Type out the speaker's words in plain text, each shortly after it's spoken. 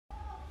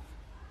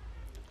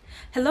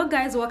Hello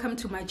guys, welcome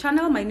to my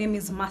channel. My name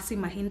is Masi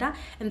Mahinda,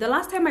 and the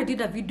last time I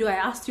did a video I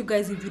asked you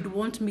guys if you'd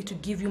want me to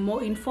give you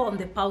more info on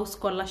the PAU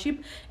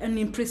scholarship and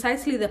in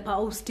precisely the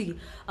Pausti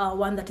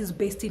one that is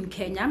based in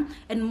Kenya.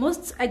 And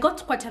I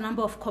got quite a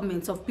number of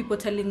comments of people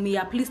telling me,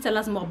 please tell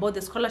us more about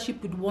the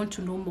scholarship, we'd want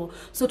to know more.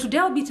 So today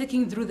I'll be taking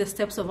you through the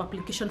steps of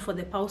application for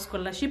the PAU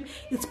scholarship.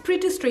 It's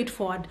pretty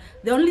straightforward.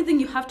 The only thing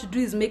you have to do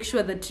is make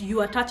sure that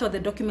you attach all the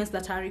documents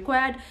that are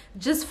required.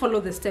 Just follow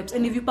the steps,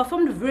 and if you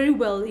performed very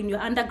well in your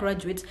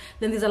undergraduate,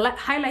 then there's a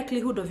high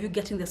likelihood of you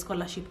getting the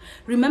scholarship.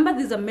 Remember,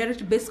 this is a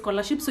merit-based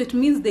scholarship, so it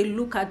means they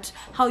look at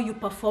how you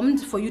performed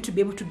for you to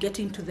be able to get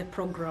into the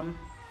program.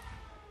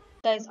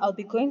 Guys, I'll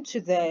be going to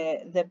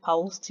the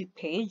Pausti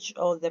page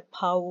or the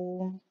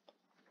PAU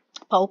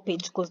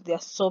page because there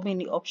are so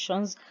many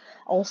options,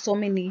 or so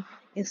many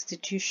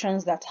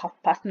institutions that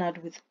have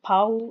partnered with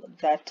PAU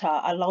that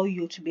allow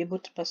you to be able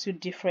to pursue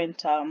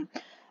different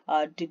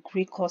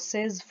degree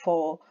courses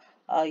for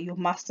your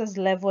master's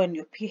level and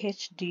your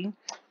PhD.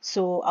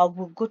 So I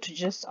will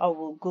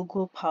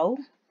Google PAU,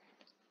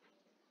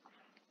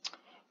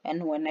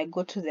 and when I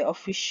go to the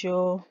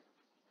official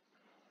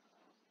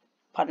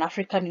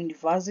Pan-African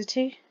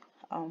University,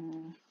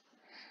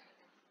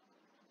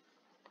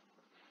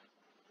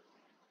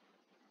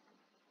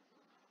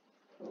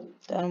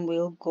 then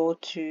we'll go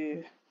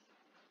to,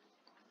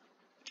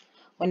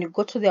 when you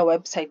go to their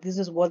website, this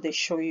is what they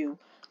show you.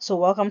 So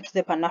welcome to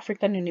the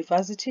Pan-African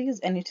Universities,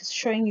 and it is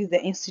showing you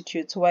the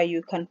institutes where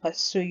you can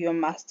pursue your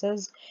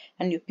master's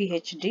and your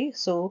PhD.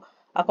 So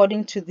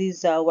according to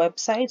these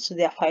websites,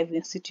 there are 5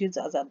 institutes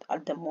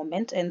at the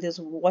moment, and there's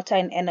water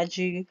and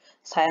energy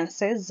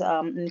sciences,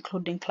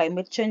 including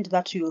climate change,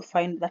 that you will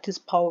find, that is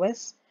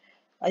PAUS.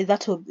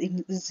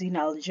 Is in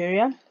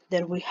Algeria.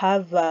 Then we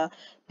have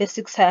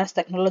basic science,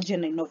 technology,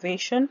 and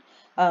innovation.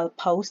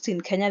 Pausti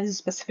in Kenya. This is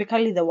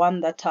specifically the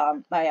one that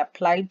I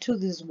applied to.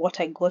 This is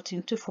what I got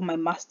into for my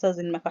master's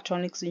in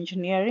mechatronics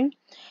engineering.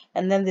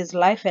 And then there's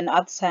life and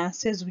earth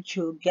sciences, which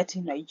you'll get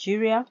in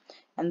Nigeria.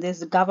 And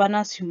there's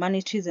governance,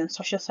 humanities, and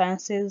social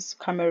sciences,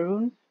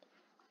 Cameroon,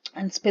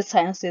 and space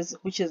sciences,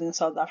 which is in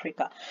South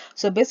Africa.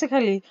 So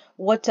basically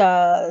what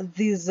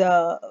these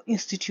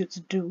institutes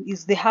do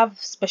is they have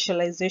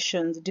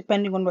specializations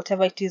depending on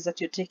whatever it is that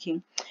you're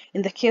taking.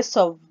 In the case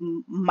of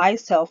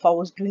myself, I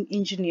was doing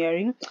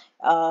engineering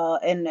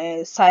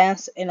and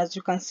science, and as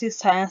you can see,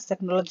 science,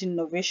 technology,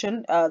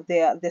 innovation.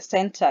 The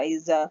center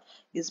is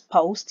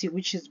Pausti,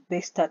 which is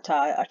based at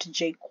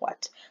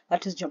Jkuat,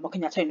 that is Jomo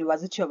Kenyatta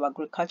University of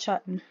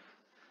Agriculture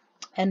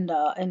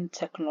and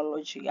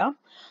technology. Yeah,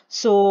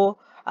 so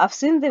I've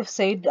seen they've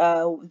said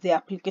the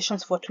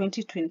applications for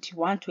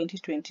 2021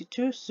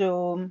 2022.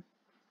 So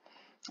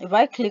if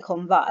I click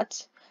on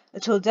that,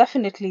 it will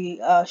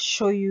definitely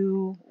show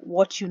you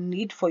what you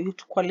need for you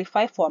to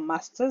qualify for a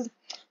master's.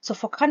 So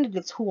for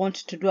candidates who want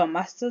to do a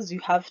master's, you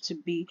have to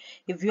be,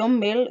 if you're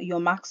male, your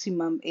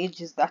maximum age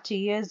is 30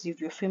 years.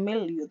 If you're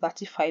female, you're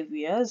 35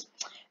 years.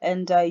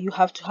 And you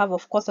have to have,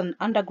 of course, an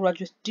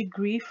undergraduate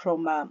degree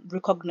from a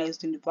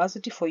recognized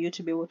university for you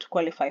to be able to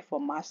qualify for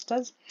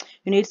master's.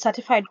 You need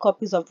certified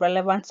copies of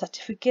relevant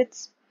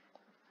certificates,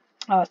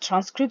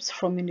 transcripts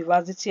from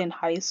university and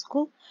high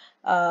school.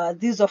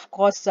 These, of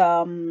course,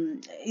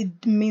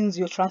 it means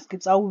your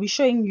transcripts. I will be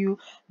showing you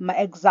my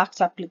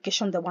exact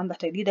application, the one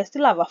that I did. I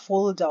still have a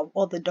folder of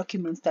all the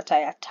documents that I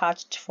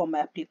attached for my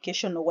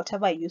application or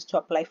whatever I used to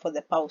apply for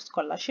the PAU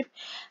scholarship.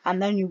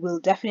 And then you will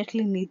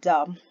definitely need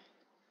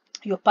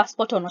your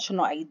passport or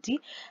national ID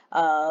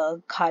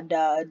card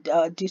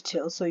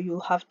details. So you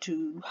have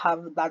to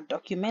have that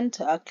document,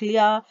 a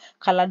clear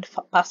colored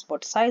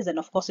passport size, and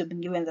of course you've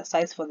been given the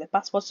size for the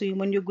passport. So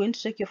when you're going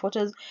to take your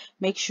photos,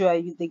 make sure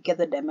they get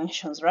the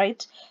dimensions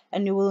right.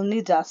 And you will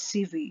need a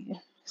CV,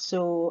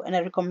 so, and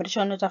a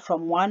recommendation letter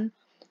from one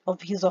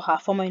of his or her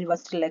former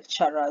university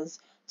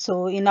lecturers.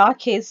 So in our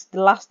case,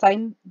 the last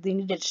time they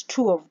needed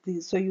 2 of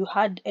these. So you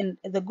had, and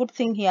the good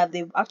thing here,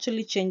 they've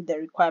actually changed the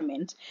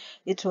requirement.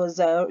 It was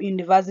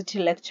university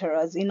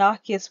lecturers. In our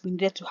case, we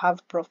needed to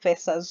have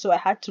professors. So I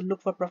had to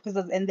look for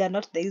professors, and they're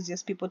not the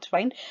easiest people to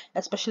find,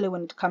 especially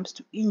when it comes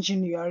to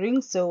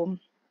engineering. So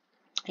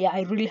yeah,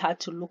 I really had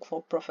to look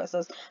for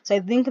professors. So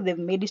I think they've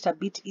made it a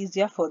bit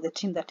easier for the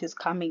team that is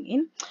coming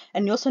in.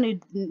 And you also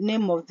need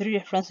name of 3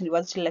 reference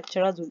university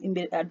lecturers with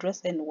email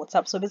address and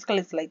WhatsApp. So basically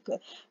it's like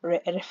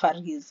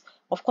referees.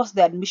 Of course,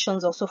 the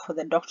admissions also for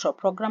the doctoral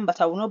program,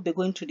 but I will not be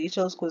going to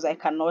details because I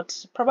cannot.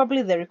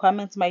 Probably the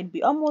requirements might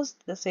be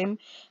almost the same,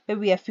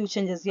 maybe a few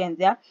changes here and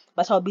there,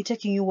 but I'll be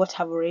taking you what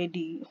I've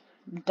already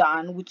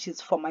done, which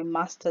is for my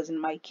master's in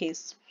my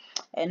case.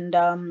 And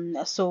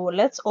so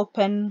let's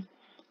open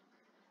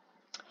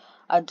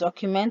a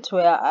document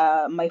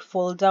where my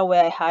folder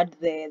where I had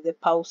the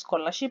PAU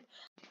scholarship.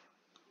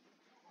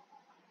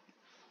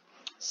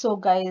 So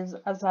guys,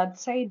 as I'd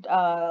said,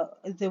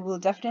 they will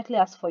definitely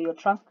ask for your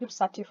transcript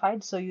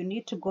certified. So you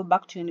need to go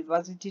back to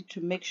university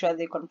to make sure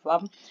they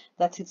confirm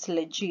that it's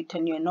legit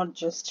and you're not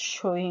just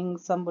showing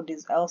somebody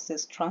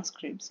else's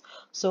transcripts.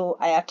 So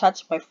I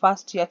attached my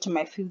first year to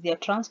my 5th year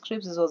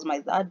transcripts. This was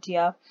my 3rd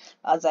year.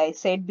 As I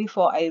said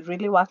before, I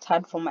really worked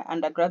hard for my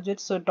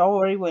undergraduate. So don't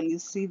worry when you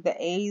see the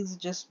A's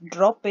just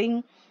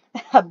dropping.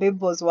 Her babe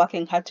was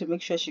working hard to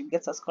make sure she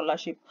gets a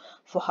scholarship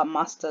for her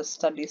master's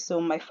studies. So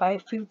my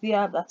 5th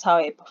year, that's how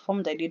I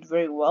performed. I did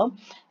very well.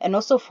 And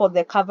also for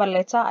the cover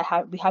letter,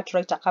 we had to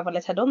write a cover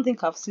letter. I don't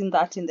think I've seen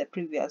that in the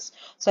previous.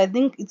 So I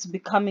think it's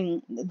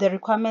becoming, the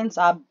requirements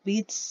are a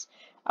bit,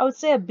 I would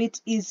say a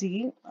bit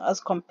easy as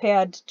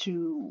compared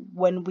to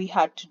when we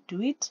had to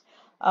do it.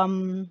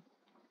 I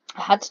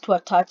had to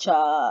attach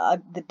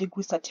the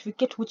degree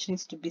certificate, which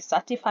needs to be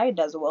certified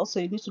as well.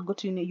 So you need to go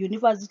to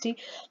university,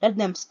 let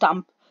them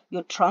stamp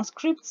your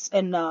transcripts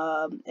and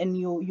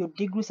your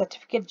degree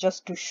certificate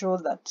just to show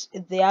that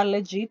they are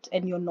legit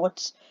and you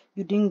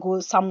didn't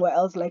go somewhere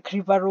else like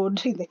River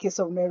Road in the case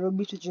of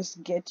Nairobi to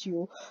just get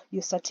your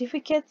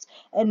certificates.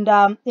 And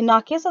in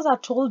our case, as I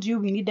told you,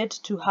 we needed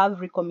to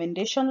have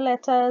recommendation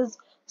letters.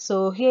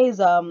 So here is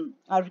a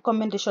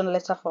recommendation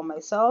letter for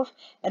myself,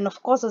 and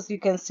of course, as you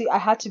can see, I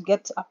had to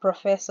get a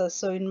professor.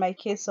 So in my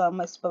case,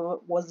 my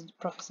supervisor was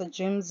Professor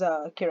James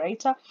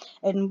Curator,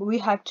 and we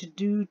had to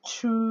do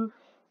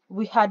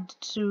we had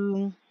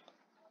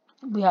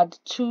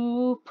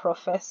two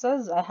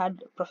professors. I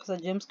had Professor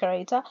James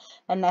Curator,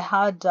 and I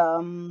had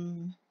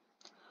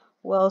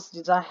who else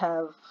did I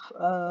have?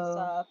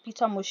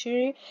 Peter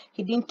Moshiri.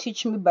 He didn't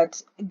teach me,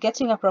 but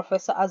getting a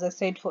professor, as I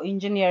said, for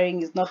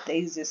engineering is not the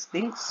easiest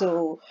thing.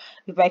 So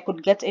if I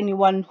could get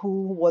anyone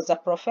who was a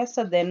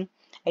professor, then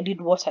I did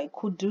what I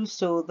could do.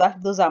 So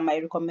those are my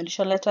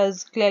recommendation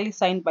letters, clearly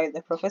signed by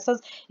the professors.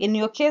 In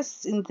your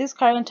case, in this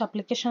current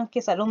application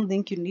case, I don't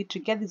think you need to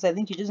get this. I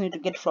think you just need to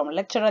get from a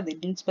lecturer. They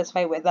didn't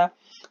specify whether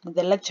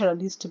the lecturer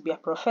needs to be a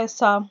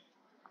professor,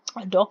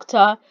 a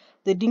doctor.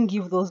 They didn't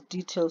give those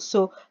details.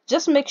 So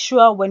just make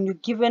sure when you're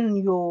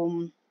given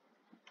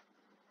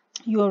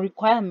your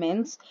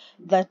requirements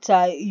that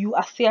you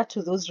adhere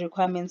to those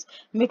requirements.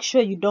 Make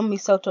sure you don't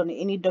miss out on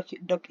any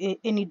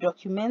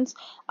documents.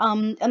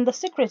 And the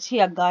secret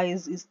here,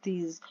 guys, is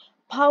this: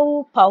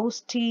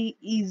 Pausti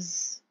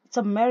is, it's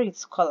a merit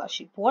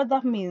scholarship. What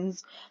that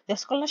means, the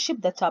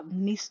scholarship that are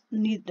based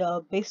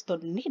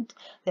on need,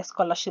 the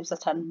scholarships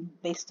that are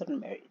based on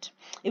merit.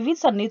 If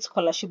it's a need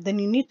scholarship, then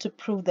you need to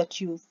prove that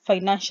you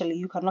financially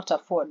you cannot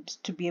afford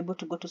to be able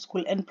to go to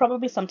school, and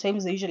probably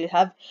sometimes they usually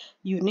have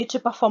you need to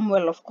perform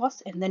well, of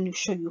course, and then you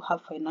show you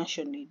have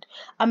financial need.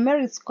 A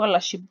merit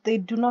scholarship, they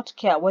do not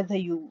care whether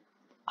you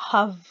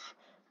have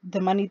the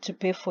money to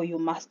pay for your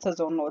masters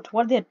or not.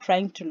 What they're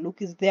trying to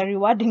look is they're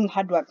rewarding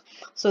hard work.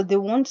 So they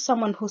want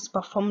someone who's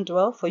performed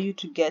well for you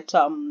to get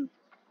the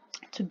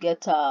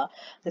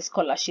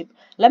scholarship.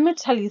 Let me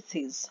tell you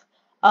this.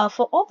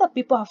 For all the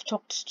people I've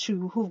talked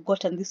to who've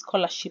gotten this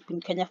scholarship in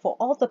Kenya, for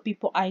all the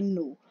people I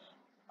know,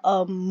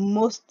 not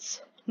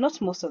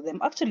most of them,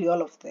 actually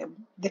all of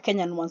them, the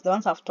Kenyan ones, the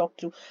ones I've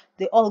talked to,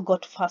 they all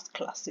got first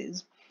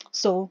classes.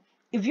 So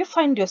if you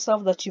find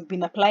yourself that you've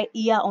been applying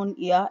year on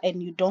year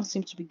and you don't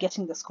seem to be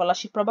getting the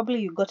scholarship, probably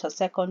you got a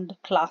second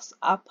class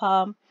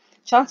upper.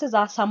 Chances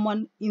are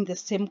someone in the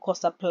same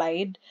course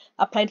applied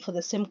for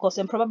the same course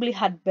and probably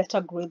had better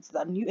grades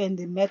than you, and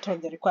they met all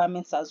the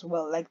requirements as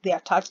well. Like they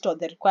attached all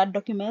the required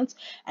documents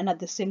and at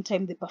the same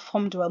time they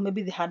performed well.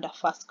 Maybe they had a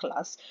first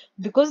class.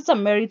 Because it's a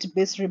merit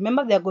based,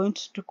 remember they're going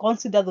to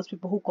consider those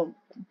people who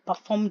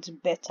performed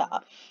better.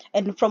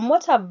 And from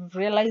what I've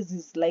realized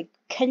is, like,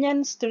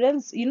 Kenyan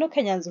students,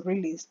 Kenyans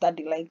really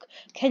study. Like,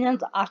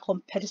 Kenyans are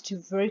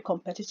competitive, very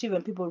competitive,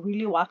 and people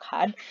really work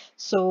hard.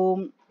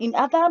 So in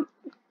other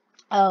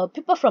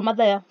people from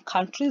other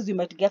countries, you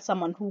might get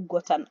someone who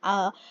got an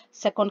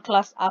second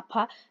class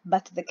upper,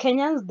 but the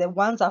Kenyans, the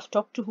ones I've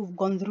talked to who've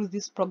gone through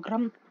this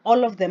program,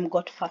 all of them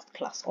got first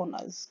class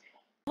honors.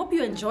 Hope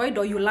you enjoyed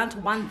or you learned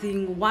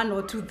one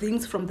or two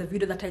things from the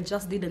video that I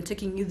just did and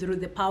taking you through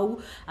the PAU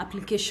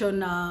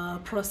application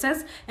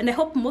process. And I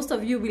hope most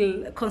of you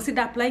will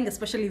consider applying,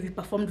 especially if you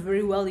performed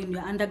very well in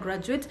your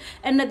undergraduate.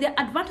 And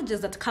the advantages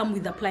that come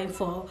with applying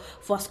for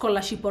a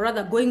scholarship, or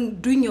rather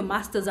doing your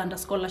master's under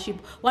scholarship,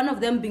 one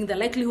of them being the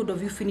likelihood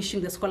of you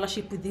finishing the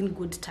scholarship within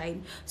good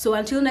time. So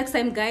until next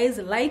time, guys,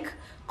 like,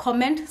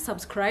 comment,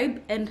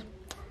 subscribe, and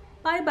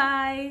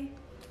bye-bye.